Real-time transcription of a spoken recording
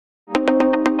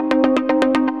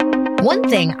One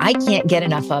thing I can't get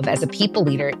enough of as a people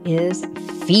leader is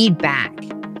feedback.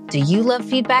 Do you love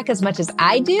feedback as much as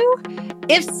I do?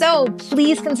 If so,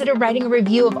 please consider writing a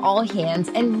review of All Hands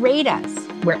and rate us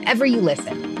wherever you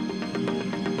listen.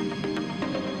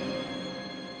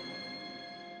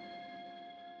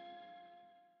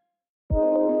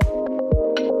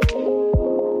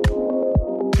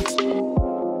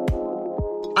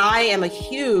 I am a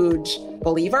huge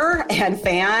believer and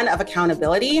fan of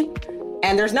accountability,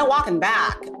 and there's no walking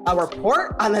back. A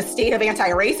report on the state of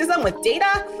anti-racism with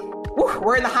data,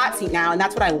 we're in the hot seat now, and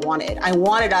that's what I wanted. I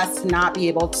wanted us to not be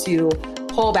able to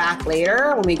pull back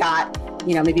later when we got,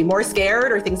 maybe more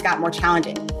scared or things got more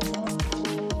challenging.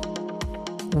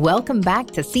 Welcome back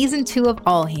to Season 2 of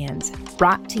All Hands,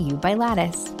 brought to you by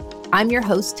Lattice. I'm your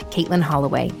host, Caitlin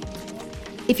Holloway.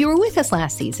 If you were with us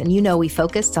last season, you know we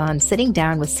focused on sitting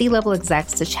down with C-level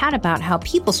execs to chat about how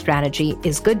people strategy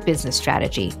is good business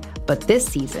strategy. But this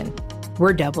season,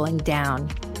 we're doubling down.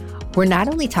 We're not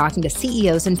only talking to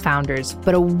CEOs and founders,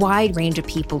 but a wide range of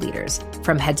people leaders,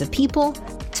 from heads of people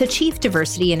to chief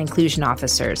diversity and inclusion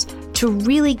officers, to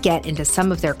really get into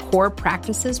some of their core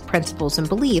practices, principles, and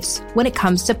beliefs when it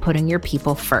comes to putting your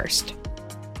people first.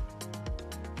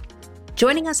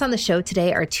 Joining us on the show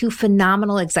today are two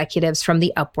phenomenal executives from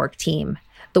the Upwork team,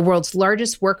 the world's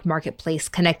largest work marketplace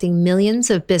connecting millions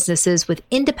of businesses with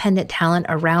independent talent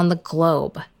around the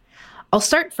globe. I'll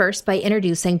start first by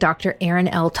introducing Dr. Erin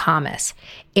L. Thomas.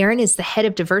 Erin is the head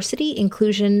of diversity,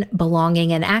 inclusion,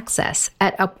 belonging, and access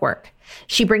at Upwork.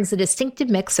 She brings a distinctive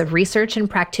mix of research and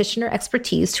practitioner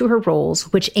expertise to her roles,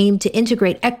 which aim to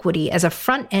integrate equity as a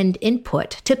front-end input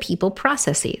to people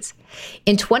processes.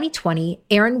 In 2020,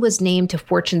 Erin was named to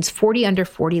Fortune's 40 Under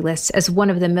 40 list as one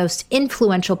of the most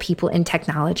influential people in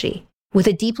technology. With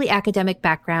a deeply academic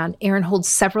background, Erin holds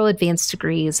several advanced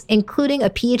degrees, including a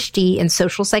PhD in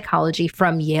social psychology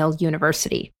from Yale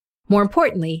University. More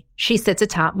importantly, she sits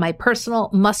atop my personal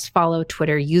must-follow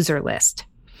Twitter user list.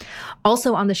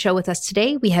 Also on the show with us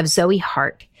today, we have Zoe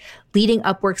Harte. Leading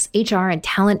Upwork's HR and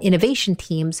talent innovation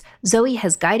teams, Zoe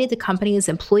has guided the company's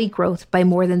employee growth by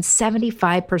more than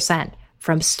 75%,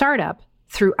 from startup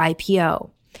through IPO.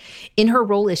 In her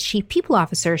role as Chief People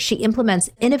Officer, she implements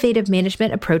innovative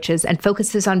management approaches and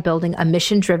focuses on building a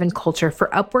mission-driven culture for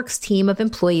Upwork's team of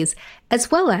employees,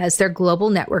 as well as their global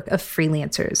network of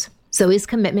freelancers. Zoe's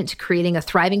commitment to creating a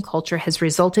thriving culture has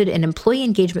resulted in employee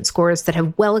engagement scores that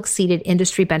have well exceeded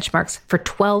industry benchmarks for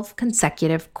 12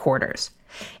 consecutive quarters.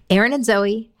 Erin and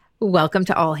Zoe, welcome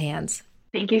to All Hands.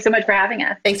 Thank you so much for having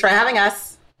us. Thanks for having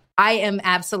us. I am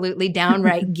absolutely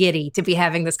downright giddy to be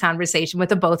having this conversation with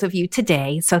the both of you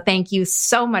today. So thank you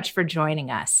so much for joining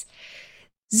us.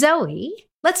 Zoe,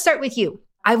 let's start with you.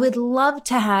 I would love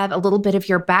to have a little bit of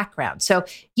your background. So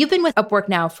you've been with Upwork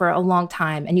now for a long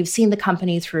time, and you've seen the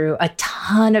company through a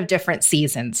ton of different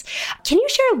seasons. Can you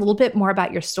share a little bit more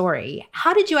about your story?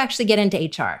 How did you actually get into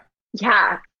HR?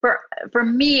 Yeah, for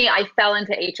me, I fell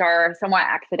into HR somewhat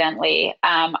accidentally.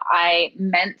 I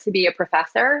meant to be a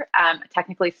professor,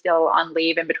 technically still on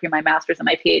leave in between my master's and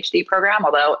my PhD program,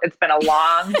 although it's been a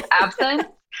long absence.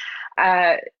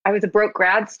 I was a broke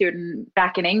grad student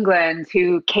back in England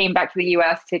who came back to the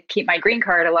US to keep my green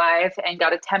card alive and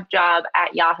got a temp job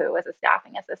at Yahoo as a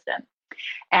staffing assistant,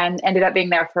 and ended up being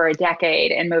there for a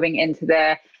decade and moving into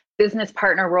the business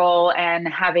partner role and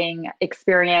having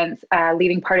experience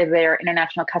leading part of their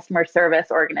international customer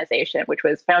service organization, which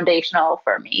was foundational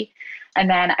for me. And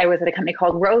then I was at a company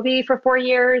called Rovi for 4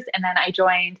 years. And then I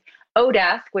joined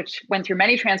Odesk, which went through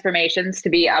many transformations to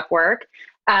be Upwork,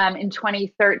 in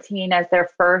 2013 as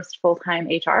their first full-time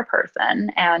HR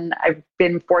person. And I've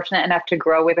been fortunate enough to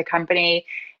grow with the company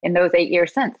in those 8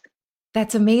 years since.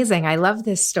 That's amazing. I love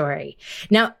this story.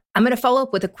 Now, I'm going to follow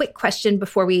up with a quick question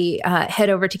before we head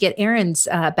over to get Erin's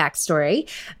backstory.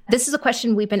 This is a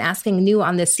question we've been asking new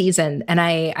on this season, and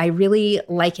I really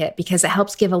like it because it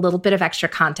helps give a little bit of extra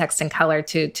context and color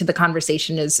to the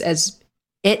conversation as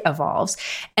it evolves.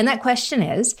 And that question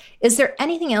is there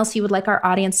anything else you would like our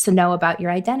audience to know about your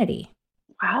identity?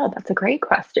 Wow, that's a great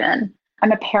question.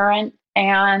 I'm a parent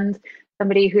and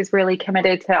somebody who's really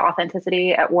committed to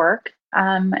authenticity at work,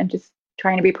 and just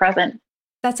trying to be present.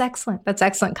 That's excellent. That's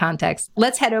excellent context.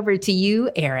 Let's head over to you,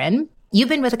 Erin. You've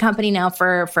been with the company now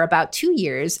for about 2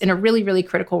 years in a really, really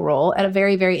critical role at a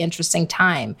very, very interesting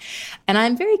time. And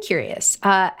I'm very curious,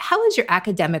 how has your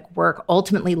academic work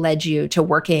ultimately led you to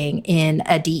working in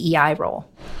a DEI role?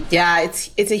 Yeah,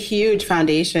 it's a huge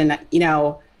foundation.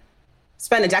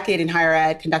 Spent a decade in higher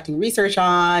ed conducting research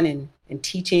on and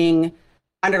teaching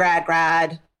undergrad,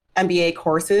 grad, MBA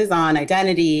courses on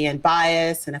identity and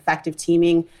bias and effective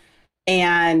teaming.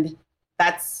 And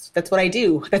that's what I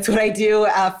do. That's what I do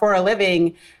for a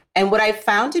living. And what I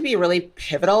found to be really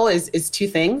pivotal is two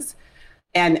things.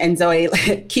 And Zoe,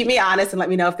 keep me honest and let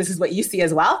me know if this is what you see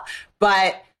as well.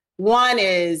 But one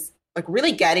is like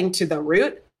really getting to the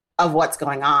root of what's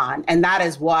going on. And that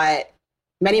is what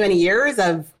many, many years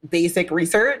of basic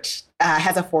research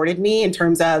has afforded me in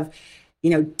terms of,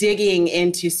 digging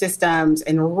into systems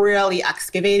and really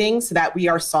excavating so that we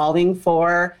are solving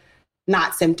for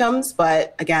not symptoms,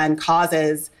 but again,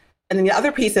 causes. And then the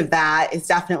other piece of that is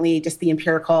definitely just the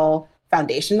empirical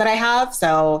foundation that I have.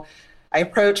 So I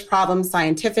approach problems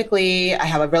scientifically. I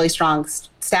have a really strong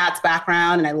stats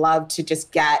background, and I love to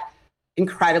just get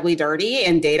incredibly dirty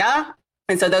in data.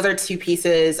 And so those are two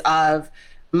pieces of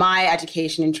my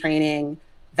education and training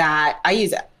that I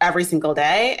use every single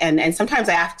day. And sometimes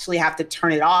I actually have to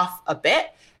turn it off a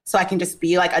bit so I can just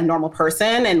be like a normal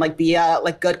person and like be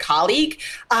a good colleague.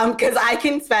 Because I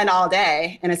can spend all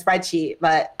day in a spreadsheet,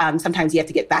 but sometimes you have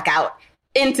to get back out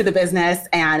into the business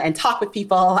and talk with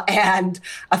people and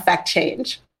affect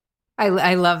change.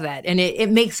 I love that. And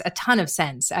it makes a ton of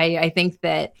sense. I think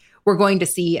that we're going to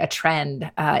see a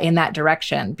trend in that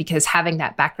direction because having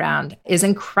that background is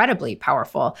incredibly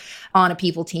powerful on a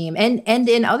people team and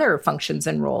in other functions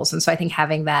and roles. And so I think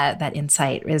having that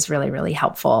insight is really, really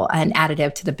helpful and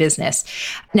additive to the business.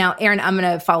 Now, Erin, I'm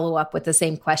going to follow up with the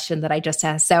same question that I just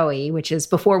asked Zoe, which is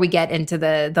before we get into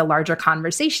the larger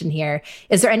conversation here,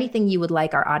 is there anything you would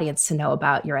like our audience to know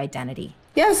about your identity?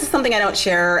 Yeah, this is something I don't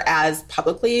share as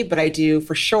publicly, but I do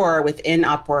for sure within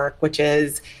Upwork, which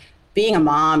is being a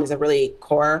mom is a really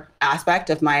core aspect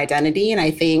of my identity. And I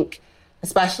think,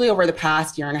 especially over the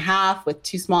past year and a half with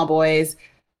two small boys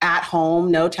at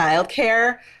home, no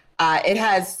childcare, it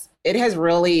has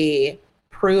really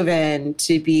proven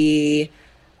to be,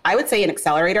 I would say, an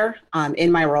accelerator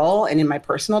in my role and in my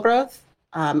personal growth.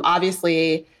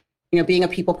 Obviously, being a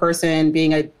people person,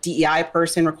 being a DEI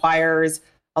person requires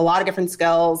a lot of different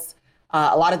skills,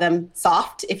 a lot of them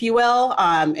soft, if you will,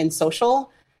 and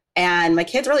social. And my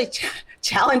kids really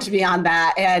challenge me on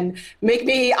that and make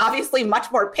me obviously much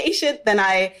more patient than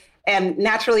I am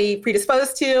naturally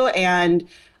predisposed to. And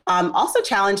also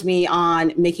challenge me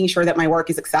on making sure that my work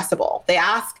is accessible. They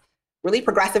ask really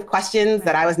progressive questions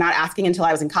that I was not asking until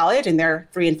I was in college, and they're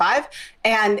 3 and 5.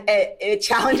 And it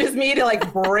challenges me to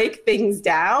like break things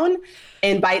down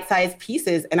in bite-sized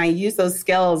pieces. And I use those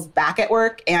skills back at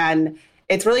work. And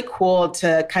it's really cool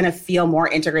to kind of feel more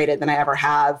integrated than I ever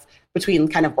have between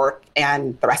kind of work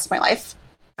and the rest of my life.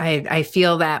 I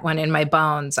feel that one in my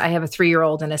bones. I have a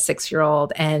 3-year-old and a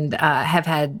 6-year-old and have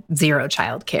had 0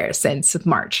 childcare since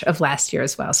March of last year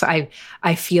as well. So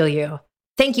I feel you.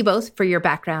 Thank you both for your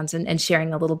backgrounds and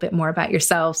sharing a little bit more about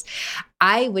yourselves.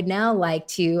 I would now like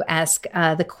to ask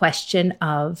the question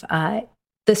of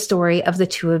the story of the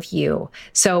two of you.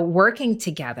 So working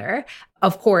together,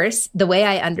 of course, the way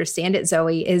I understand it,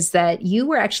 Zoe, is that you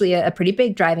were actually a pretty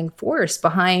big driving force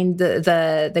behind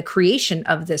the creation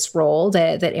of this role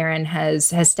that Erin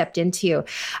has stepped into.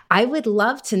 I would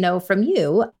love to know from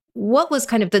you, what was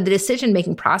kind of the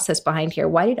decision-making process behind here?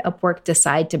 Why did Upwork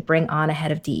decide to bring on a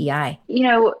head of DEI?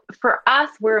 For us,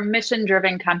 we're a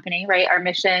mission-driven company, right? Our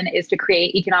mission is to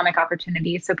create economic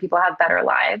opportunities so people have better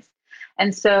lives.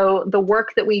 And so the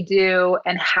work that we do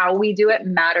and how we do it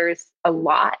matters a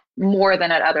lot more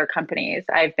than at other companies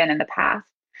I've been in the past.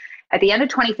 At the end of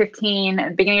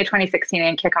 2015, beginning of 2016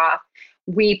 and kickoff,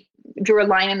 we drew a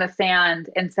line in the sand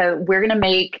and said, we're going to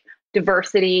make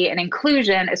diversity and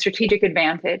inclusion a strategic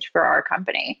advantage for our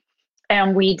company.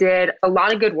 And we did a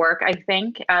lot of good work, I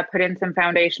think, put in some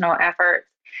foundational efforts.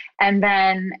 And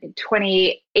then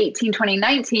 2018,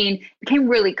 2019 became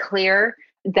really clear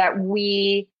that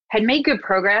we had made good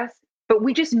progress, but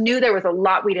we just knew there was a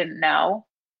lot we didn't know.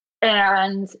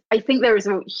 And I think there was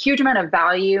a huge amount of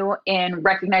value in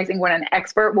recognizing when an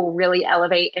expert will really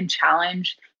elevate and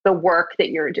challenge the work that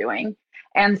you're doing.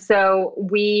 And so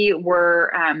we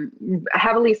were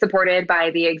heavily supported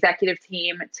by the executive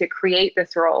team to create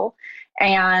this role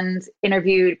and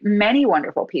interviewed many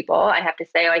wonderful people. I have to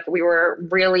say, we were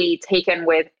really taken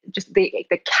with just the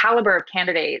caliber of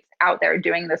candidates out there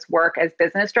doing this work as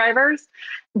business drivers.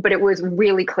 But it was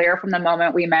really clear from the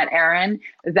moment we met Erin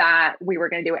that we were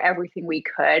going to do everything we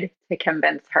could to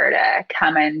convince her to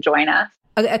come and join us.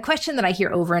 A question that I hear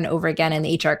over and over again in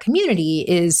the HR community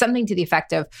is something to the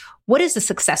effect of, what does a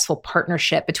successful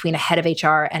partnership between a head of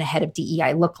HR and a head of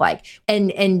DEI look like?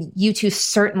 And you two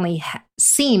certainly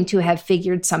seem to have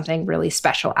figured something really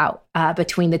special out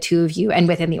between the two of you and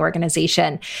within the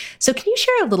organization. So can you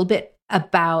share a little bit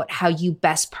about how you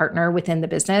best partner within the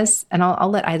business? And I'll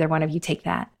let either one of you take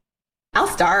that. I'll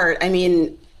start. I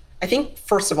mean, I think,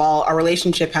 first of all, our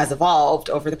relationship has evolved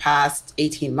over the past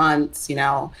 18 months.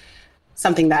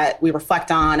 Something that we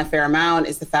reflect on a fair amount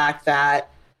is the fact that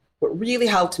what really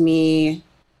helped me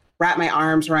wrap my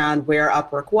arms around where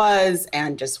Upwork was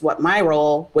and just what my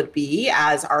role would be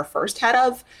as our first head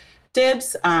of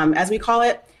DIBS, as we call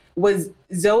it, was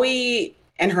Zoe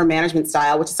and her management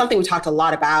style, which is something we talked a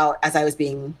lot about as I was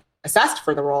being assessed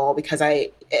for the role, because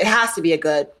it has to be a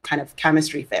good kind of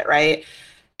chemistry fit, right?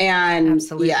 And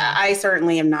Absolutely. Yeah, I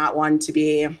certainly am not one to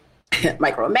be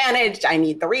micromanaged. I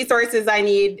need the resources I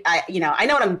need. I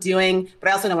know what I'm doing, but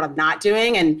I also know what I'm not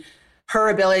doing. And her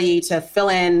ability to fill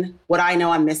in what I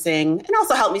know I'm missing and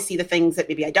also help me see the things that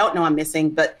maybe I don't know I'm missing,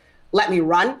 but let me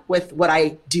run with what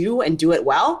I do and do it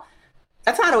well.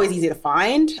 That's not always easy to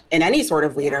find in any sort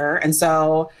of leader. And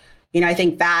so, I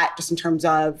think that just in terms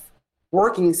of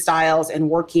working styles and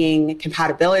working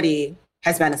compatibility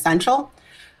has been essential.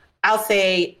 I'll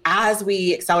say as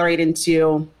we accelerate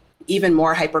into even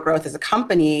more hypergrowth as a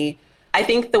company, I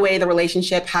think the way the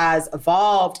relationship has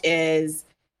evolved is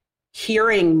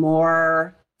hearing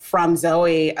more from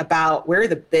Zoe about where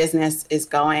the business is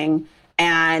going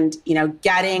and,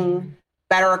 getting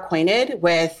better acquainted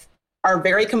with our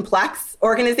very complex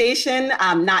organization,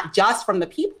 not just from the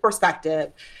people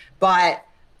perspective, but,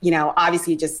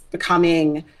 obviously just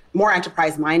becoming more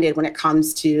enterprise minded when it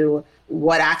comes to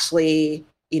what actually,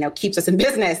 keeps us in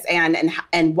business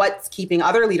and what's keeping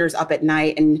other leaders up at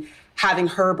night, and having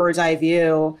her bird's eye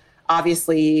view,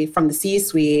 obviously from the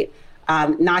C-suite,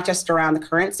 not just around the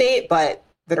current state, but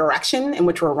the direction in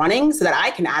which we're running, so that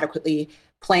I can adequately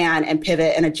plan and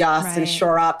pivot and adjust and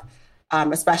shore up,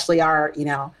 especially our,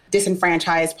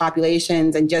 disenfranchised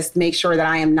populations, and just make sure that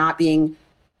I am not being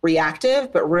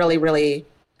reactive, but really, really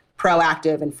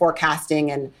proactive and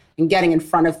forecasting and getting in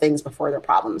front of things before they're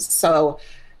problems. So,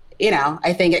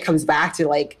 I think it comes back to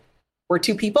we're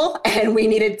two people and we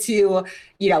needed to,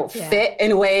 fit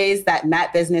in ways that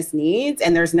met business needs.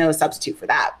 And there's no substitute for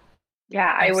that.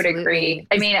 Yeah, I would agree.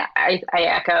 I mean, I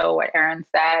echo what Erin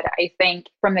said. I think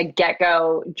from the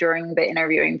get-go during the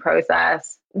interviewing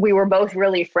process, we were both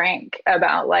really frank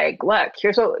about look,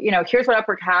 here's what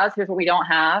Upwork has, here's what we don't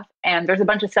have. And there's a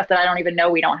bunch of stuff that I don't even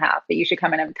know we don't have that you should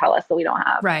come in and tell us that we don't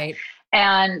have. Right.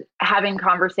 And having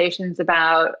conversations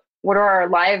about what are our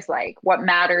lives like? What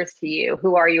matters to you?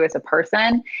 Who are you as a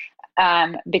person?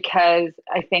 Because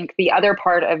I think the other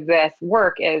part of this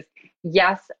work is,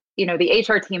 yes, the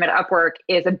HR team at Upwork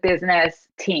is a business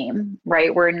team,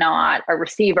 right? We're not a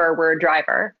receiver, we're a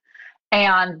driver.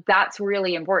 And that's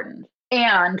really important.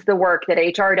 And the work that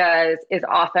HR does is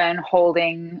often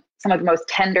holding some of the most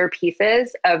tender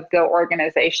pieces of the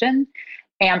organization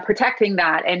and protecting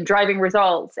that and driving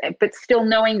results, but still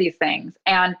knowing these things.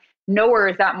 And nowhere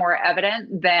is that more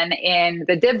evident than in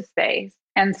the DIB space.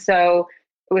 And so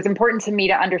it was important to me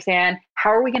to understand, how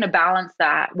are we going to balance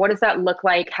that? What does that look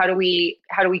like? How do we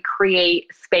create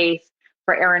space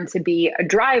for Erin to be a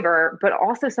driver, but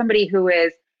also somebody who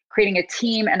is creating a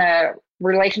team and a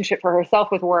relationship for herself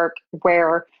with work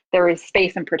where there is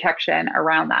space and protection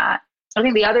around that. I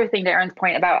think the other thing to Erin's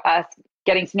point about us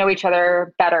getting to know each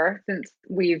other better since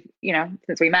we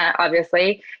met,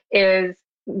 obviously, is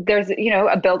there's,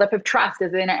 a buildup of trust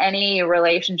as in any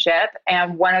relationship.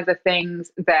 And one of the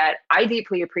things that I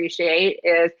deeply appreciate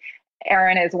is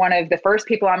Erin is one of the first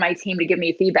people on my team to give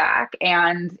me feedback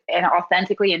and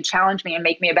authentically and challenge me and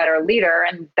make me a better leader.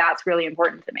 And that's really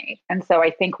important to me. And so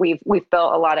I think we've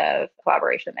built a lot of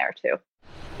collaboration there too.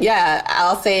 Yeah,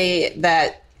 I'll say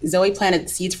that Zoe planted the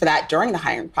seeds for that during the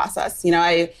hiring process.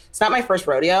 It's not my first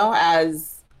rodeo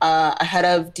as a head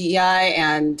of DEI,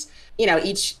 and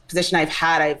each position I've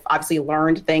had, I've obviously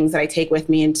learned things that I take with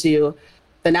me into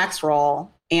the next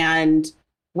role. And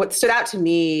what stood out to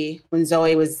me when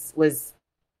Zoe was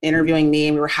interviewing me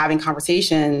and we were having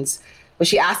conversations was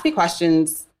she asked me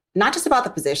questions, not just about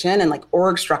the position and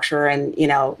org structure and,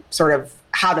 sort of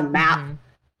how to map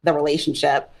the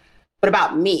relationship, but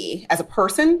about me as a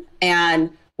person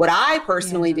and what I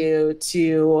personally do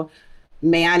to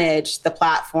manage the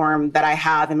platform that I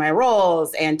have in my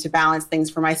roles and to balance things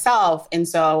for myself. And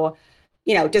so,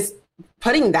 just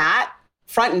putting that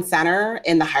front and center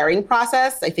in the hiring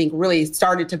process, I think really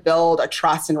started to build a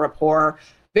trust and rapport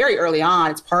very early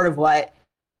on. It's part of what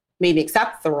made me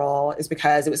accept the role, is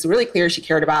because it was really clear she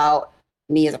cared about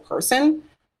me as a person.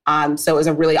 So it was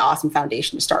a really awesome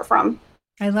foundation to start from.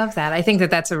 I love that. I think that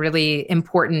that's a really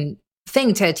important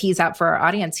thing to tease out for our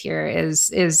audience here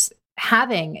is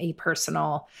having a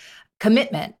personal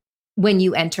commitment when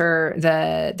you enter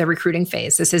the recruiting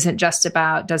phase. This isn't just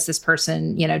about, does this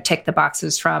person, tick the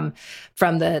boxes from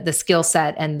the skill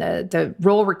set and the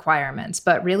role requirements,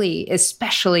 but really,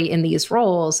 especially in these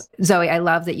roles, Zoe, I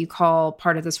love that you call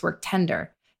part of this work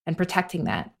tender and protecting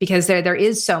that, because there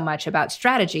is so much about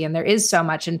strategy, and there is so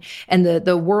much, and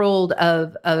the world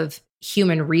of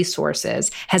human resources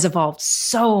has evolved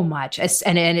so much,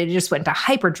 and it just went into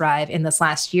hyperdrive in this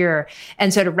last year.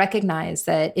 And so to recognize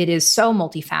that it is so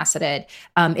multifaceted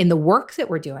in the work that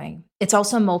we're doing, it's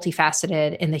also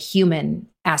multifaceted in the human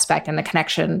aspect and the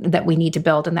connection that we need to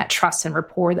build, and that trust and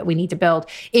rapport that we need to build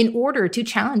in order to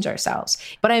challenge ourselves.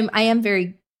 But I am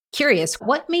very curious,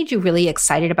 what made you really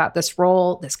excited about this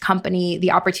role, this company,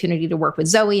 the opportunity to work with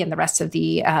Zoe and the rest of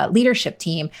the leadership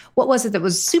team? What was it that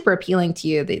was super appealing to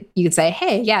you that you could say,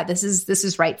 hey, yeah, this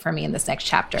is right for me in this next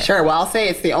chapter? Sure. Well, I'll say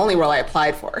it's the only role I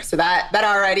applied for. So that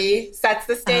already sets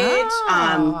the stage.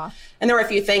 And there were a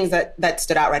few things that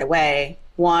stood out right away.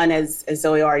 One, as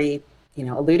Zoe already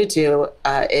alluded to,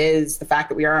 is the fact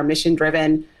that we are a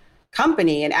mission-driven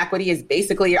company, and equity is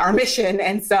basically our mission.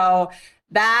 And so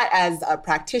that, as a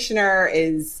practitioner,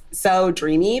 is so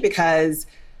dreamy, because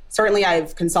certainly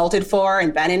I've consulted for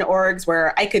and been in orgs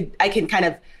where I can kind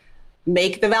of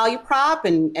make the value prop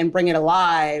and bring it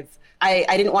alive. I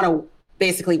didn't want to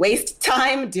basically waste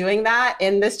time doing that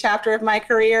in this chapter of my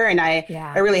career, and I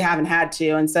really haven't had to.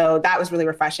 And so that was really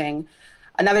refreshing.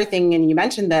 Another thing, and you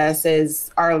mentioned this,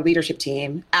 is our leadership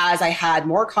team. As I had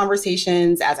more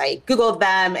conversations, as I Googled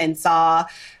them and saw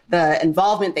the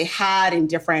involvement they had in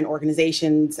different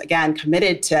organizations, again,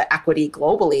 committed to equity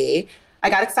globally, I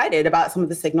got excited about some of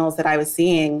the signals that I was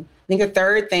seeing. I think a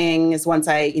third thing is, once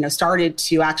I started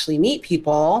to actually meet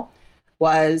people,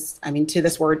 was, to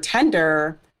this word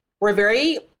tender, we're a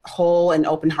very whole and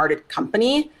open-hearted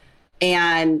company.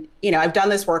 And, I've done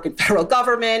this work in federal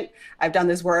government. I've done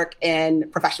this work in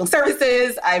professional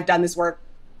services. I've done this work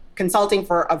consulting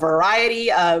for a variety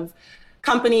of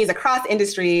companies across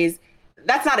industries.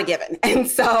 That's not a given. And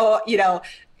so,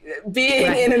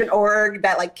 being in an org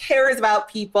that cares about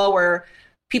people, where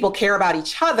people care about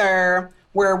each other,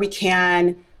 where we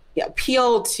can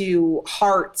appeal to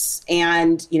hearts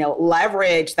and,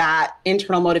 leverage that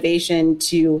internal motivation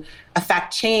to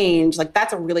affect change,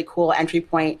 that's a really cool entry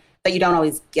point that you don't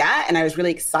always get. And I was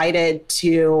really excited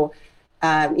to,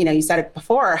 you said it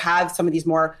before, have some of these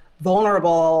more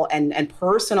vulnerable and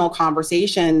personal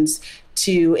conversations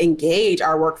to engage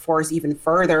our workforce even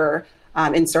further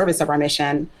in service of our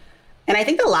mission. And I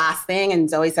think the last thing, and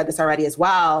Zoe said this already as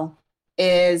well,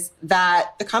 is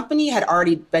that the company had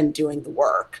already been doing the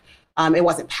work. It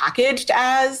wasn't packaged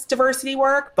as diversity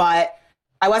work, but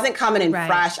I wasn't coming in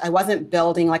fresh. I wasn't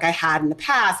building like I had in the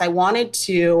past. I wanted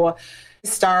to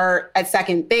start at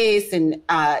second base and,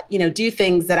 do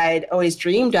things that I'd always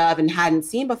dreamed of and hadn't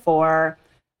seen before.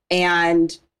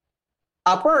 And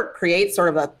Upwork creates sort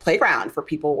of a playground for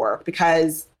people work,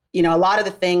 because, a lot of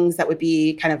the things that would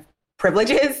be kind of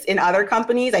privileges in other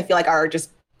companies, I feel like are just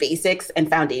basics and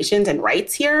foundations and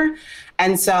rights here.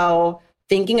 And so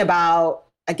thinking about,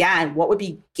 again, what would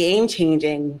be game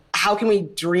changing? How can we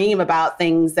dream about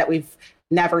things that we've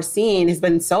never seen has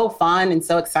been so fun and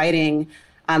so exciting.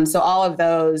 So all of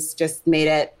those just made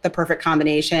it the perfect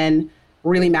combination,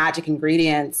 really magic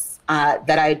ingredients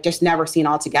that I just never seen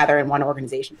all together in one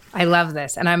organization. I love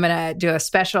this. And I'm going to do a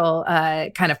special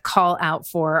kind of call out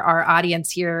for our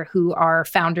audience here who are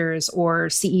founders or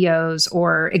CEOs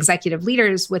or executive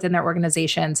leaders within their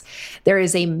organizations. There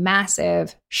is a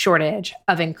massive shortage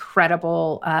of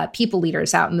incredible people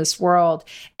leaders out in this world.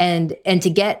 And to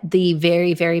get the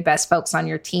very, very best folks on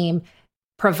your team,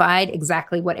 provide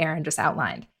exactly what Erin just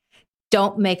outlined.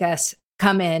 Don't make us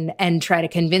come in and try to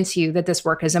convince you that this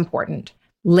work is important.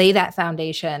 Lay that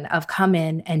foundation of come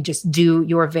in and just do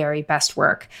your very best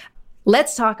work.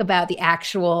 Let's talk about the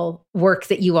actual work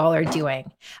that you all are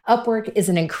doing. Upwork is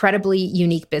an incredibly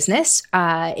unique business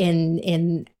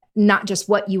in not just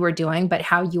what you are doing, but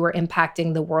how you are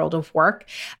impacting the world of work.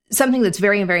 Something that's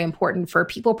very, very important for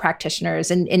people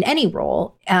practitioners in any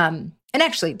role, and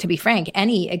actually, to be frank,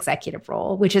 any executive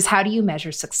role, which is how do you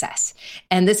measure success?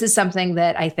 And this is something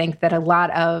that I think that a lot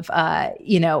of,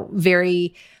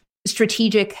 very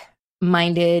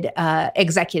strategic-minded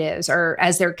executives, or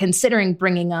as they're considering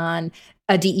bringing on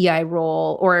a DEI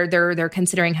role, or they're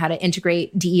considering how to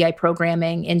integrate DEI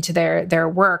programming into their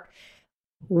work.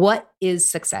 What is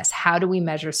success? How do we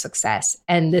measure success?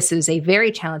 And this is a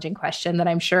very challenging question that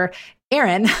I'm sure,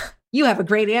 Erin, you have a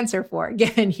great answer for,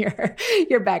 given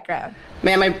your background.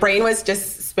 Man, my brain was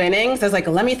just spinning. So I was like,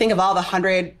 let me think of all the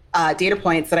 100 data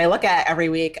points that I look at every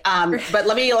week. But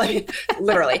let me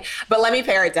literally, but let me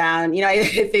pare it down. I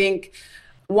think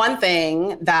one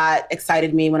thing that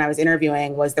excited me when I was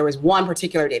interviewing was there was one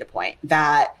particular data point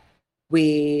that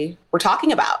we were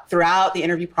talking about throughout the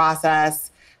interview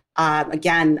process.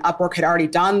 Again, Upwork had already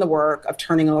done the work of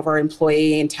turning over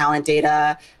employee and talent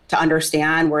data to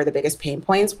understand where the biggest pain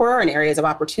points were and areas of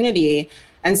opportunity.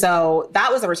 And so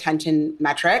that was a retention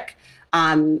metric.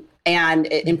 And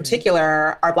in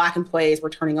particular, our Black employees were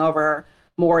turning over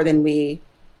more than we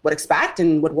would expect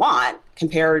and would want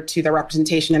compared to their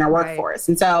representation in our workforce.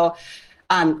 And so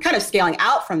kind of scaling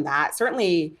out from that,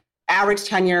 certainly average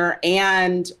tenure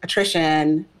and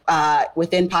attrition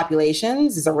within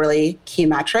populations is a really key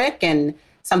metric and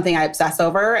something I obsess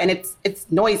over. And it's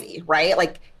noisy, right?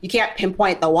 Like you can't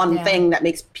pinpoint the one thing that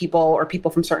makes people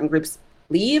from certain groups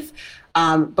leave,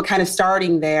 but kind of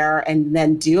starting there and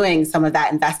then doing some of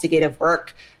that investigative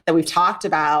work that we've talked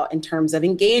about in terms of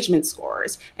engagement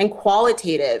scores and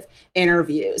qualitative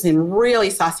interviews and really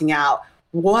sussing out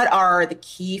what are the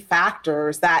key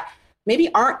factors that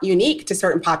maybe aren't unique to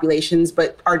certain populations,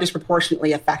 but are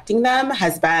disproportionately affecting them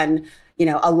has been,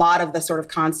 a lot of the sort of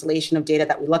constellation of data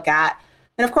that we look at.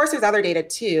 And of course, there's other data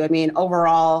too. I mean,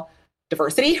 overall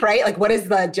diversity, right? Like what is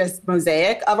the just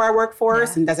mosaic of our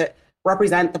workforce and does it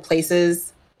represent the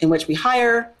places in which we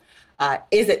hire?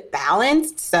 Is it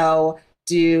balanced? So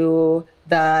do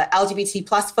the LGBT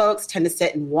plus folks tend to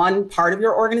sit in one part of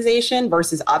your organization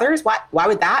versus others? Why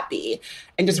would that be?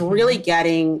 And just really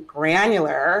getting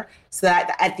granular so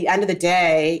that at the end of the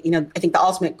day, I think the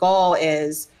ultimate goal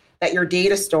is that your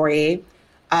data story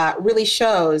really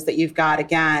shows that you've got,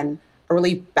 again, a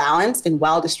really balanced and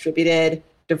well-distributed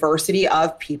diversity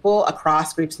of people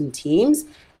across groups and teams,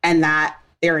 and that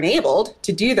they're enabled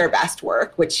to do their best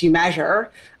work, which you measure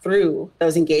through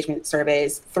those engagement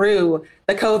surveys, through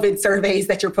the COVID surveys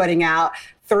that you're putting out,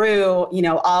 through,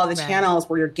 all of the channels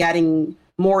where you're getting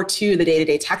more to the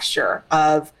day-to-day texture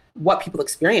of what people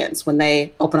experience when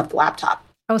they open up the laptop.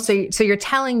 Oh, so you're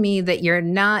telling me that you're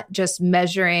not just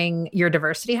measuring your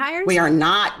diversity hires? We are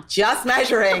not just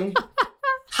measuring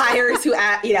hires who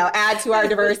add to our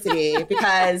diversity,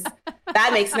 because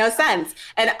that makes no sense.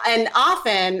 And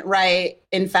often, right,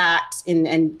 in fact,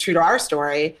 and true to our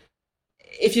story,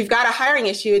 if you've got a hiring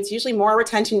issue, it's usually more a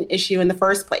retention issue in the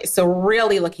first place. So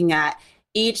really looking at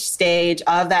each stage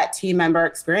of that team member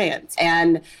experience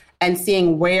and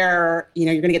seeing where,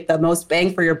 you're going to get the most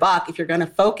bang for your buck if you're going to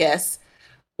focus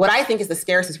what I think is the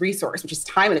scarcest resource, which is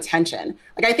time and attention.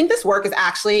 Like, I think this work is I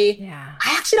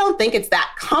actually don't think it's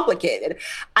that complicated.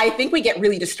 I think we get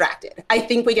really distracted.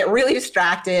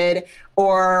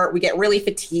 Or we get really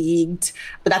fatigued,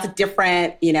 but that's a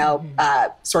different,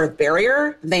 sort of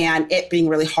barrier than it being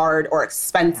really hard or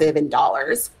expensive in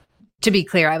dollars. To be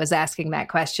clear, I was asking that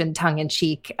question tongue in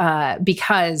cheek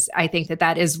because I think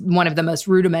that is one of the most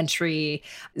rudimentary,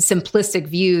 simplistic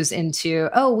views into,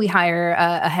 we hire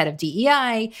a head of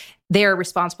DEI. They're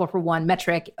responsible for one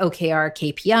metric, OKR,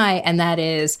 KPI, and that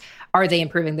is, are they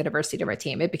improving the diversity of our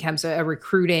team? It becomes a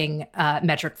recruiting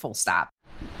metric, full stop.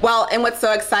 Well, and what's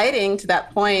so exciting to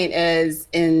that point is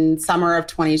in summer of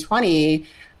 2020,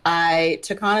 I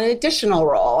took on an additional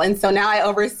role. And so now I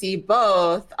oversee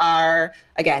both our,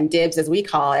 again, DIBS as we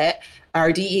call it,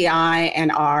 our DEI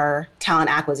and our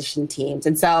talent acquisition teams.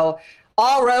 And so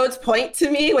all roads point to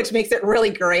me, which makes it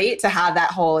really great to have that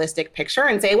holistic picture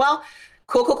and say, well,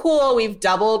 cool. We've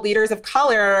doubled leaders of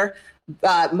color,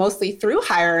 mostly through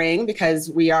hiring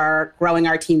because we are growing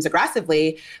our teams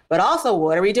aggressively, but also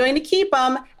what are we doing to keep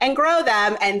them and grow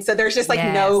them? And so there's just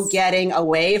no getting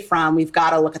away from, we've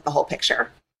got to look at the whole picture.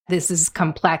 This is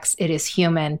complex. It is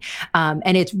human.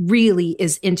 And it really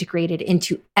is integrated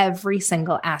into every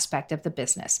single aspect of the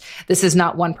business. This is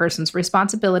not one person's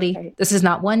responsibility. Right. This is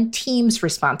not one team's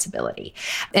responsibility.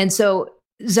 And so,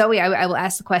 Zoe, I will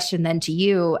ask the question then to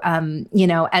you,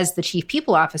 as the chief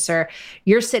people officer,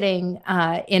 you're sitting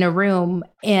in a room,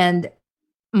 and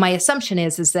my assumption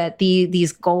is that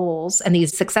these goals and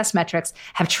these success metrics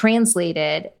have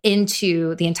translated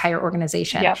into the entire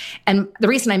organization. Yep. And the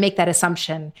reason I make that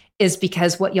assumption is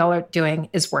because what y'all are doing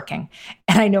is working.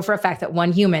 And I know for a fact that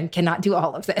one human cannot do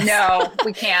all of this. No,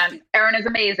 we can't. Erin is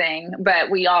amazing, but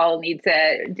we all need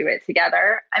to do it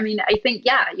together. I mean, I think,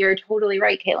 you're totally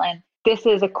right, Caitlin. This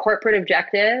is a corporate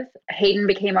objective. Hayden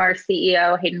became our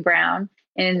CEO, Hayden Brown,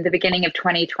 in the beginning of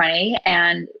 2020,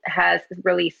 and has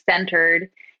really centered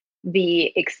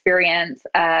the experience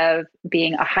of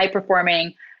being a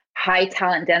high-performing, high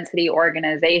talent density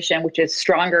organization, which is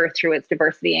stronger through its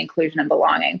diversity, inclusion, and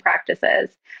belonging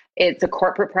practices. It's a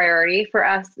corporate priority for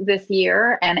us this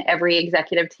year, and every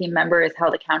executive team member is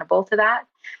held accountable to that.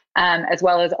 as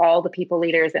well as all the people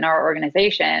leaders in our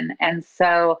organization. And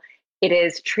so it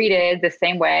is treated the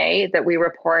same way that we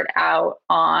report out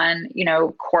on,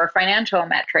 core financial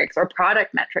metrics or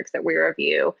product metrics that we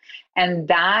review. And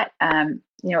that,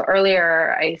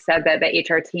 earlier I said that the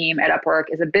HR team at Upwork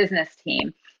is a business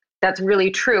team. That's really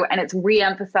true. And it's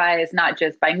reemphasized not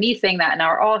just by me saying that in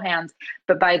our all hands,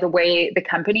 but by the way the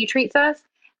company treats us,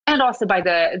 and also by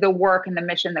the work and the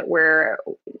mission that we're,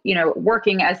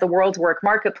 working as the world's work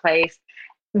marketplace.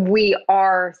 We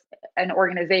are an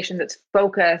organization that's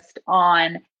focused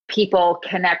on people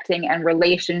connecting and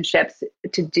relationships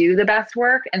to do the best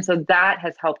work. And so that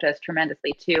has helped us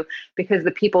tremendously too, because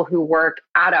the people who work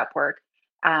at Upwork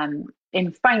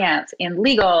in finance, in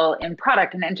legal, in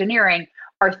product and engineering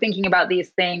are thinking about these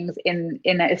things in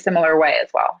a similar way as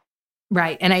well.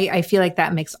 Right. And I feel like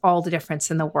that makes all the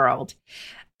difference in the world.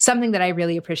 Something that I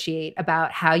really appreciate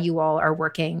about how you all are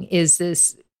working is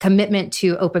this commitment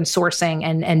to open sourcing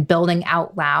and building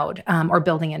out loud or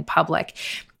building in public.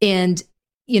 And,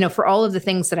 for all of the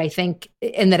things that I think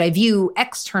and that I view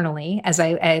externally as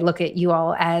I look at you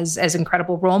all as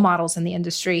incredible role models in the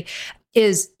industry,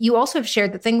 is you also have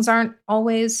shared that things aren't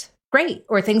always great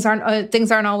or things aren't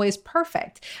always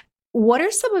perfect. What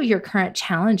are some of your current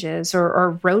challenges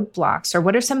or roadblocks, or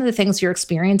what are some of the things you're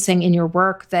experiencing in your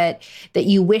work that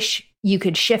you wish you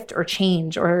could shift or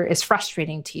change or is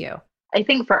frustrating to you? I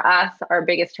think for us, our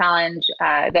biggest challenge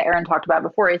that Erin talked about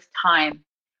before is time.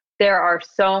 There are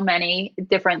so many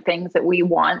different things that we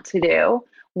want to do.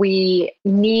 We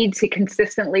need to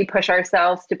consistently push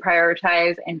ourselves to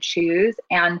prioritize and choose.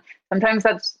 And sometimes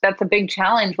that's a big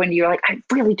challenge when you're like, I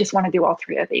really just want to do all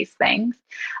three of these things.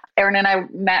 Erin and I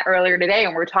met earlier today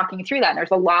and we're talking through that. And there's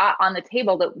a lot on the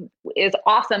table that is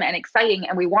awesome and exciting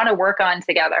and we want to work on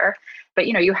together. But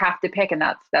you have to pick, and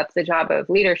that's the job of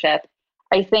leadership.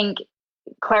 I think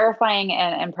clarifying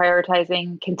and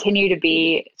prioritizing continue to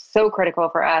be so critical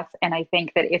for us. And I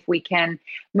think that if we can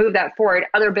move that forward,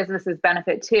 other businesses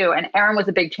benefit too. And Erin was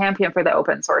a big champion for the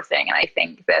open sourcing. And I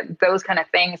think that those kind of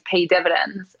things pay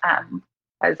dividends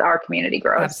as our community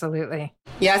grows. Absolutely.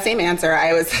 Yeah, same answer.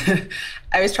 I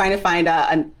was trying to find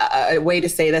a way to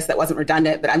say this that wasn't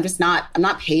redundant, but I'm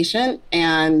not patient.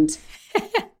 And,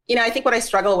 I think what I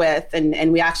struggle with,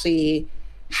 and we actually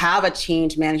have a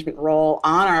change management role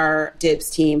on our DIBS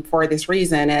team for this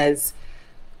reason is,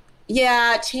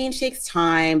 change takes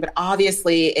time, but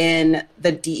obviously in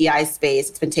the DEI space,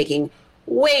 it's been taking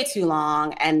way too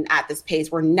long. And at this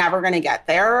pace, we're never going to get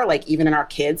there, like even in our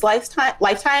kids'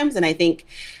 lifetimes. And I think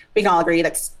we can all agree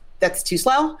that's too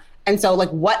slow. And so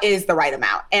what is the right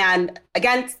amount? And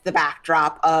against the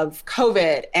backdrop of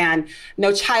COVID and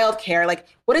no childcare,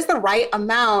 what is the right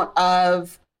amount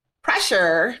of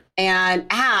pressure and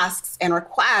asks and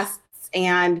requests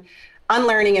and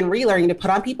unlearning and relearning to put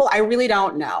on people? I really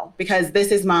don't know, because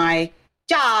this is my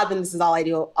job and this is all I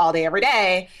do all day, every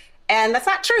day. And that's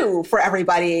not true for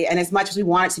everybody. And as much as we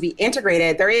want it to be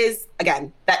integrated, there is,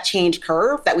 again, that change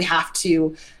curve that we have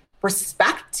to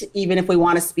respect, even if we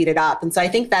want to speed it up. And so I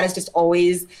think that is just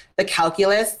always the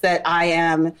calculus that I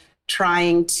am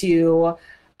trying to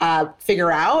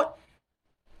figure out.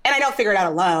 And I don't figure it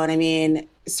out alone. I mean,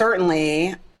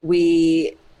 certainly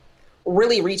we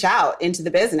really reach out into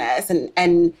the business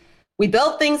and we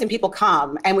build things and people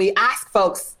come and we ask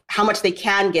folks how much they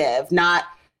can give, not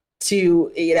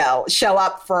to, show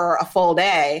up for a full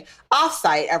day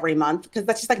offsite every month, because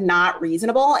that's just not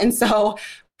reasonable. And so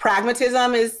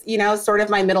pragmatism is, sort of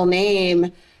my middle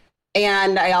name.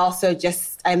 And I also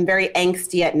I'm very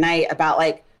angsty at night about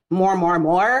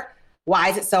more. Why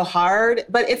is it so hard?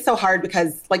 But it's so hard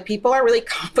because people are really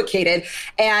complicated.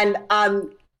 And,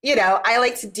 I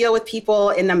like to deal with people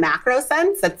in the macro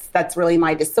sense. That's really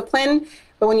my discipline.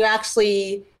 But when you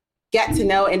actually get to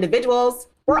know individuals,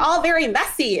 we're all very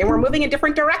messy and we're moving in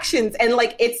different directions. And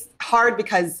it's hard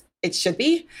because it should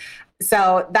be.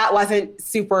 So that wasn't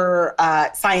super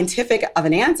scientific of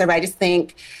an answer, but I just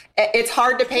think it's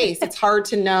hard to pace. It's hard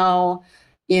to know,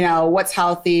 what's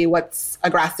healthy, what's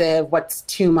aggressive, what's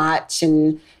too much,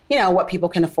 and, what people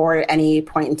can afford at any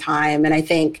point in time. And I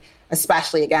think,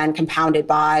 especially, again, compounded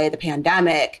by the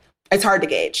pandemic, it's hard to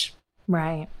gauge.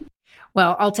 Right.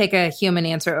 Well, I'll take a human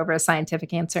answer over a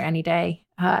scientific answer any day.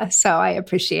 So I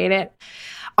appreciate it.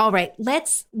 All right,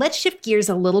 let's shift gears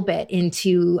a little bit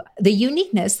into the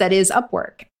uniqueness that is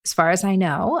Upwork. as far as I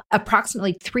know,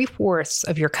 approximately 3/4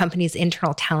 of your company's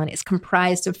internal talent is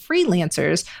comprised of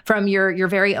freelancers from your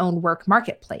very own work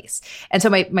marketplace. And so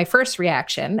my first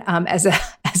reaction as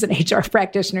an HR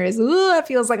practitioner is, ooh, that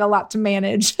feels like a lot to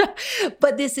manage.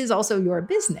 But this is also your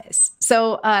business.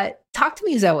 So talk to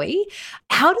me, Zoe.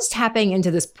 How does tapping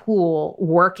into this pool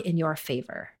work in your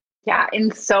favor? Yeah,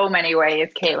 in so many ways,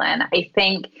 Caitlin. I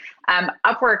think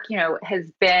Upwork, has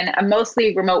been a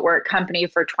mostly remote work company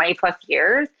for 20 plus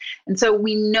years. And so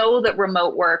we know that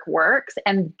remote work works.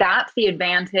 And that's the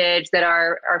advantage that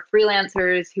our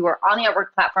freelancers who are on the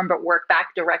Upwork platform but work back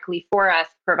directly for us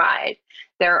provide.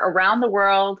 They're around the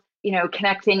world,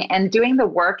 connecting and doing the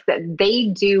work that they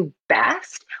do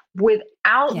best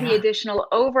without the additional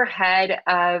overhead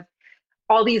of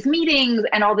all these meetings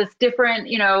and all this different,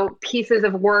 pieces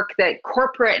of work that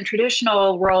corporate and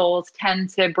traditional roles tend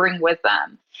to bring with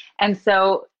them. And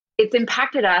so it's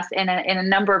impacted us in a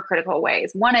number of critical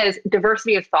ways. One is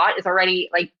diversity of thought is already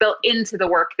built into the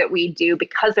work that we do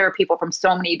because there are people from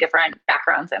so many different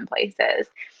backgrounds and places.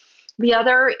 The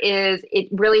other is it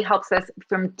really helps us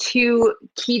from two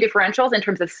key differentials in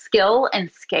terms of skill and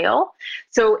scale.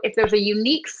 So if there's a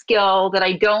unique skill that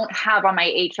I don't have on my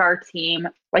HR team,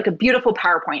 like a beautiful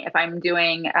PowerPoint, if I'm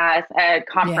doing a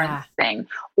conference thing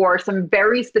or some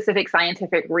very specific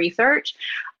scientific research,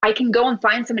 I can go and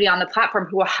find somebody on the platform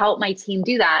who will help my team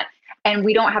do that. And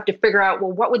we don't have to figure out,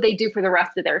 well, what would they do for the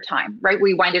rest of their time, right?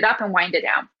 We wind it up and wind it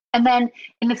down. And then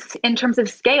in terms of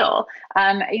scale,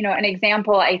 an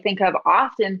example I think of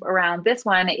often around this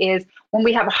one is when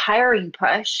we have a hiring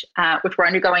push, which we're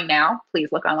undergoing now, please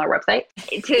look on our website,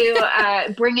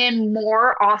 to bring in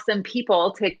more awesome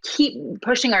people to keep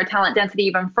pushing our talent density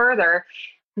even further.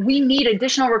 We need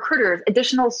additional recruiters,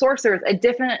 additional sourcers,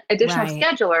 additional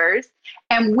schedulers.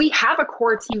 And we have a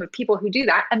core team of people who do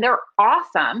that and they're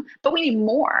awesome, but we need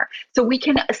more. So we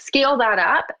can scale that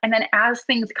up. And then as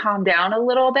things calm down a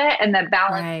little bit and the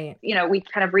balance, we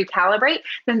kind of recalibrate,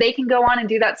 then they can go on and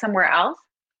do that somewhere else.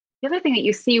 The other thing that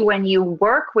you see when you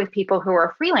work with people who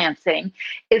are freelancing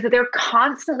is that they're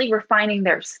constantly refining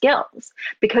their skills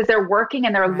because they're working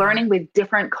and they're learning with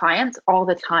different clients all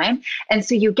the time. And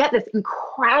so you get this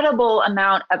incredible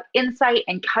amount of insight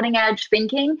and cutting edge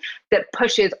thinking that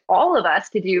pushes all of us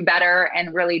to do better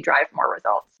and really drive more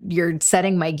results. You're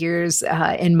setting my gears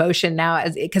in motion now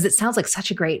because it sounds like such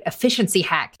a great efficiency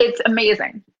hack. It's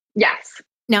amazing. Yes.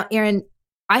 Now, Erin,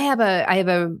 I have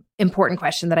a important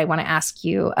question that I want to ask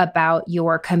you about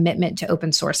your commitment to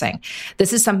open sourcing.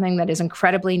 This is something that is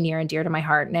incredibly near and dear to my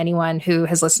heart. And anyone who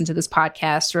has listened to this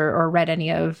podcast or read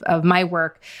any of my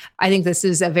work, I think this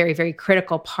is a very, very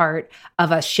critical part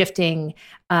of us shifting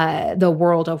the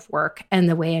world of work and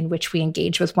the way in which we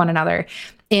engage with one another.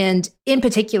 And in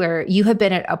particular, you have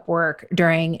been at Upwork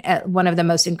during one of the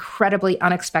most incredibly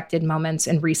unexpected moments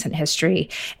in recent history.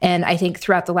 And I think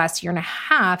throughout the last year and a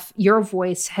half, your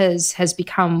voice has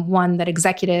become one that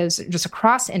executives just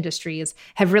across industries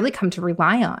have really come to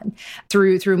rely on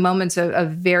through moments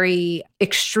of very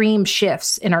extreme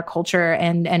shifts in our culture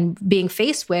and being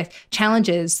faced with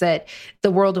challenges that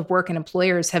the world of work and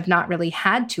employers have not really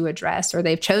had to address or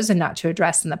they've chosen not to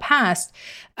address in the past.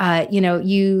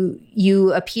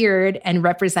 You appeared and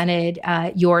represented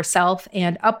yourself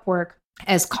and Upwork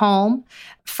as calm,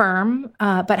 firm,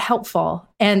 but helpful.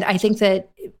 And I think that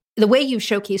the way you've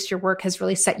showcased your work has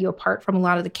really set you apart from a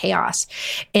lot of the chaos.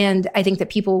 And I think that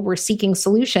people were seeking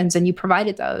solutions and you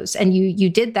provided those. And you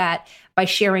did that by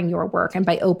sharing your work and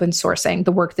by open sourcing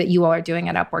the work that you all are doing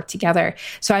at Upwork together.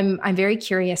 So I'm very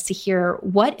curious to hear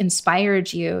what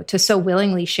inspired you to so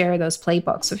willingly share those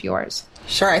playbooks of yours.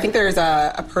 Sure. I think there's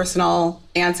a personal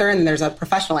answer and there's a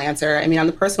professional answer. I mean, on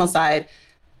the personal side,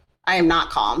 I am not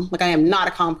calm. I am not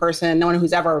a calm person. No one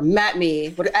who's ever met me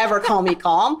would ever call me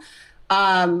calm.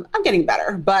 I'm getting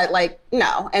better, but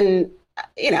no. And,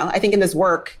 I think in this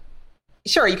work,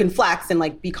 sure, you can flex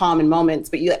and be calm in moments,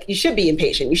 but you should be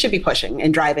impatient. You should be pushing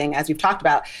and driving, as we've talked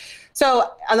about.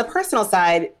 So on the personal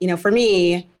side, for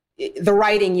me, the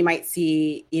writing you might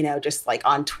see, just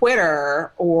on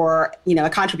Twitter or, a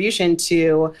contribution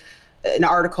to an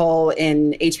article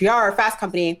in HBR, Fast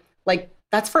Company,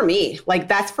 that's for me.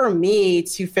 That's for me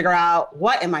to figure out,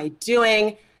 what am I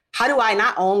doing? How do I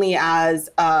not only as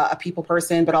a people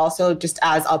person, but also just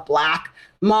as a Black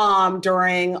mom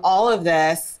during all of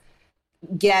this,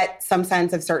 get some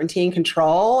sense of certainty and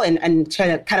control and try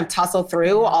to kind of tussle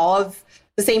through all of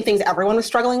the same things everyone was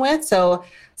struggling with. So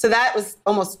that was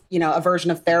almost, a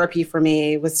version of therapy for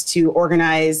me, was to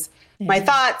organize my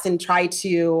thoughts and try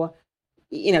to,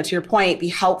 to your point, be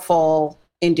helpful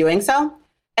in doing so.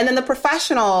 And then the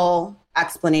professional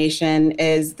explanation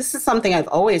is this is something I've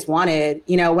always wanted.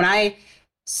 When I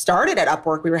started at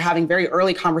Upwork, we were having very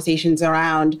early conversations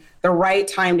around the right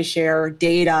time to share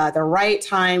data, the right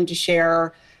time to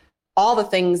share all the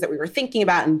things that we were thinking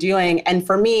about and doing. And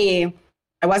for me,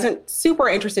 I wasn't super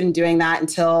interested in doing that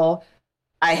until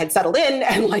I had settled in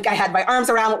and I had my arms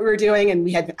around what we were doing and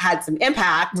we had had some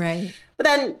impact. Right. But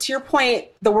then to your point,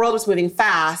 the world was moving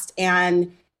fast.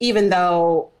 And even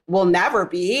though we'll never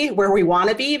be where we want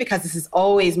to be because this is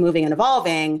always moving and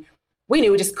evolving, we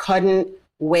knew we just couldn't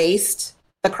waste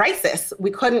the crisis. We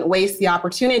couldn't waste the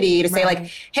opportunity to say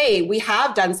hey, we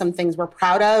have done some things we're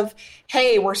proud of.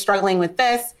 Hey, we're struggling with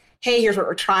this. Hey, here's what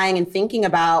we're trying and thinking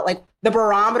about. The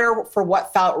barometer for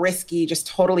what felt risky just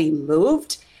totally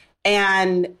moved.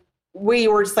 And we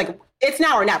were just it's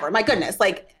now or never. My goodness,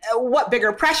 what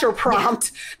bigger pressure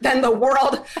prompt than the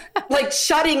world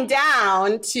shutting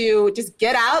down to just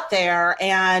get out there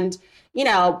and,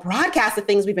 broadcast the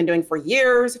things we've been doing for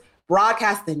years,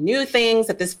 broadcast the new things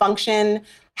that this function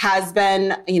has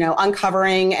been,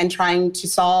 uncovering and trying to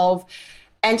solve,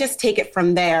 and just take it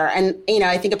from there. And,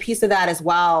 I think a piece of that as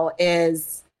well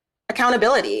is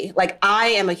accountability. I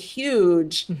am a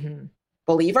huge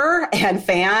believer and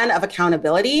fan of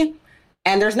accountability.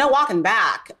 And there's no walking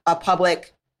back a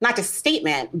public, not just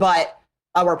statement, but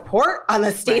a report on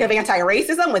the state of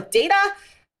anti-racism with data.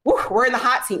 We're in the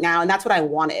hot seat now. And that's what I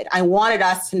wanted. I wanted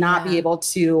us to not be able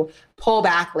to pull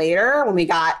back later when we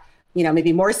got,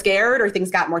 maybe more scared or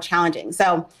things got more challenging.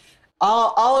 So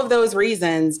all of those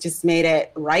reasons just made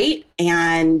it right.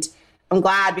 And I'm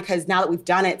glad because now that we've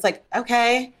done it, it's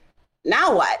okay,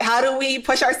 now what? How do we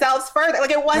push ourselves further?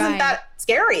 It wasn't that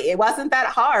scary. It wasn't that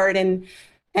hard. And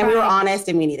we were honest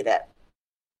and we needed it.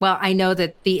 Well, I know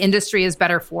that the industry is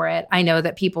better for it. I know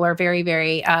that people are very,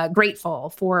 very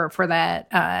grateful for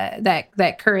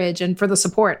that courage and for the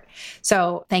support.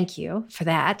 So thank you for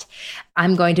that.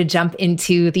 I'm going to jump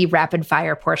into the rapid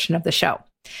fire portion of the show.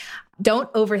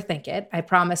 Don't overthink it. I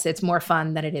promise it's more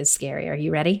fun than it is scary. Are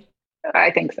you ready?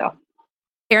 I think so.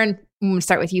 Erin, I'm going to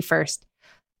start with you first.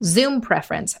 Zoom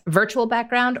preference, virtual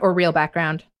background or real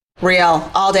background? Real,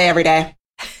 all day, every day.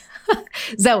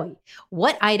 Zoe,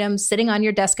 what item sitting on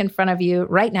your desk in front of you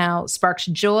right now sparks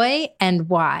joy and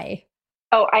why?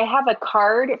 Oh, I have a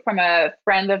card from a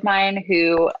friend of mine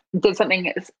who did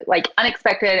something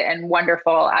unexpected and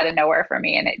wonderful out of nowhere for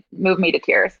me, and it moved me to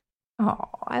tears. Oh,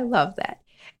 I love that.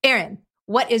 Erin,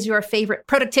 what is your favorite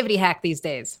productivity hack these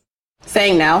days?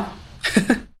 Saying no.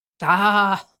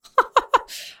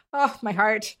 Oh, my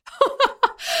heart.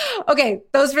 Okay,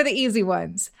 those were the easy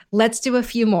ones. Let's do a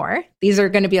few more. These are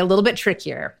going to be a little bit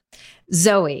trickier.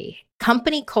 Zoe,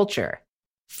 company culture,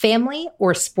 family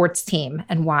or sports team,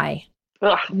 and why?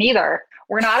 Ugh, neither.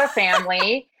 We're not a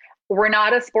family. We're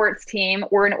not a sports team.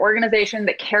 We're an organization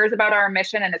that cares about our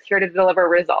mission and is here to deliver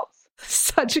results.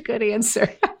 Such a good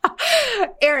answer.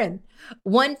 Erin,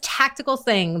 one tactical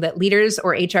thing that leaders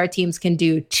or HR teams can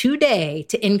do today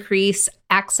to increase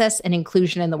access and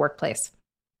inclusion in the workplace.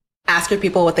 Ask your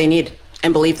people what they need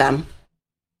and believe them.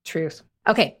 Truth.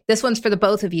 Okay, this one's for the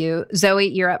both of you. Zoe,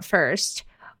 you're up first.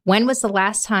 When was the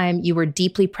last time you were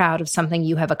deeply proud of something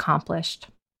you have accomplished?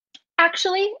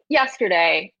 Actually,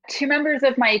 yesterday, 2 members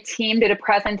of my team did a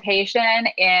presentation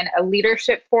in a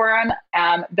leadership forum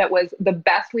that was the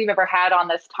best we've ever had on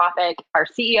this topic. Our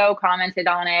CEO commented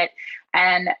on it.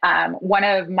 And one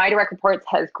of my direct reports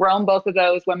has grown both of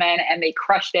those women and they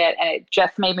crushed it. And it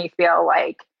just made me feel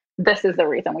like this is the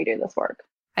reason we do this work.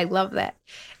 I love that.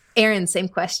 Erin, same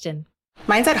question.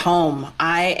 Mine's at home.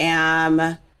 I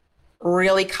am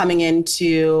really coming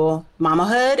into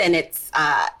mamahood and it's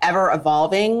ever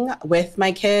evolving with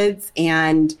my kids.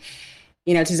 And,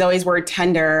 to Zoe's word,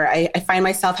 tender, I find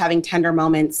myself having tender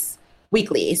moments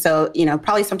weekly. So,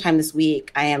 probably sometime this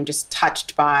week, I am just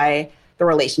touched by the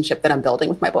relationship that I'm building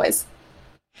with my boys.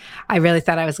 I really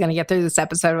thought I was going to get through this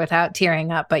episode without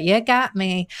tearing up, but you got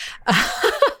me.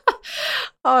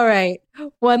 All right.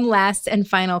 One last and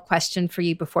final question for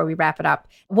you before we wrap it up.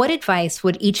 What advice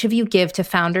would each of you give to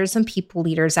founders and people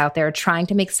leaders out there trying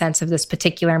to make sense of this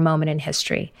particular moment in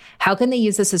history? How can they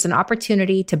use this as an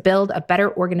opportunity to build a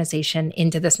better organization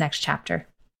into this next chapter?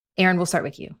 Erin, we'll start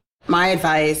with you. My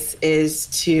advice is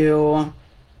to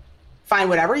find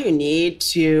whatever you need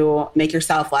to make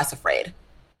yourself less afraid.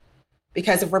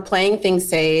 Because if we're playing things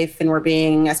safe and we're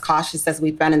being as cautious as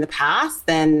we've been in the past,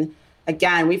 then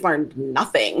again, we've learned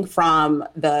nothing from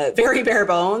the very bare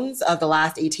bones of the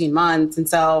last 18 months. And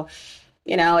so,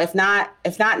 if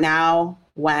not now,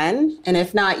 when? And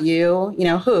if not you,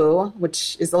 who,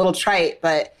 which is a little trite,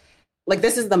 but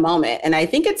this is the moment. And I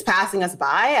think it's passing us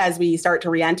by as we start to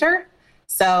re-enter.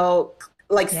 So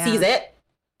seize it,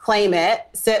 claim it,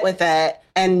 sit with it,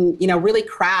 and, really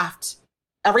craft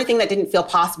everything that didn't feel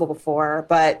possible before.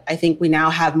 But I think we now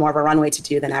have more of a runway to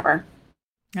do than ever.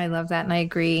 I love that. And I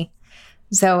agree.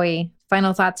 Zoe,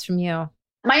 final thoughts from you.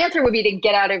 My answer would be to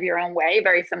get out of your own way,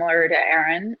 very similar to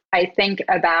Erin. I think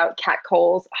about Kat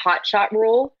Cole's hot shot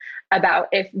rule, about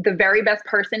if the very best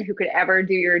person who could ever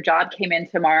do your job came in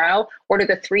tomorrow, what are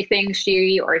the 3 things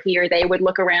she or he or they would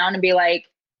look around and be like,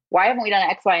 why haven't we done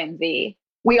X, Y, and Z?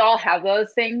 We all have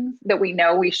those things that we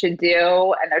know we should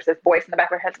do. And there's this voice in the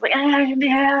back of our heads like,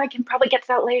 I can probably get to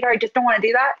that later. I just don't want to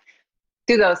do that.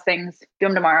 Do those things. Do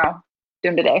them tomorrow. Do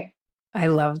them today. I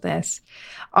love this.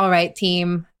 All right,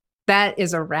 team. That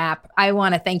is a wrap. I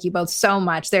want to thank you both so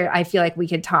much. I feel like we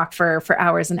could talk for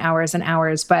hours and hours and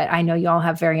hours, but I know you all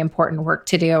have very important work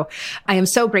to do. I am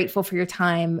so grateful for your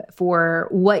time, for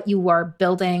what you are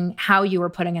building, how you are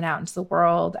putting it out into the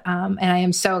world. And I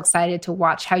am so excited to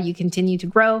watch how you continue to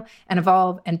grow and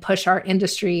evolve and push our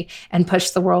industry and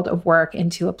push the world of work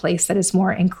into a place that is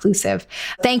more inclusive.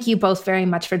 Thank you both very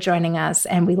much for joining us.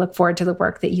 And we look forward to the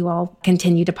work that you all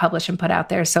continue to publish and put out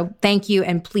there. So thank you.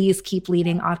 And please keep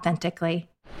leading authentically. Thank you.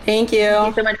 Thank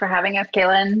you so much for having us,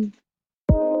 Kaylin.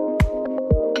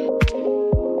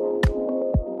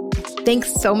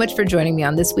 Thanks so much for joining me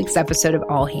on this week's episode of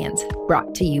All Hands,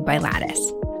 brought to you by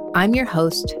Lattice. I'm your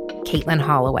host, Caitlin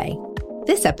Holloway.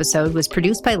 This episode was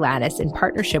produced by Lattice in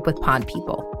partnership with Pod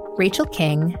People, Rachel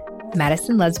King,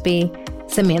 Madison Lusby,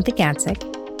 Samantha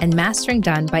Gatzik, and mastering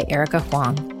done by Erica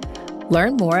Huang.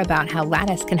 Learn more about how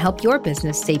Lattice can help your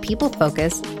business stay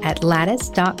people-focused at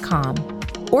lattice.com.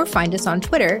 Or find us on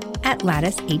Twitter at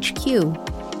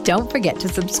LatticeHQ. Don't forget to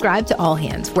subscribe to All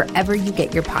Hands wherever you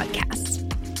get your podcasts.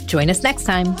 Join us next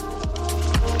time.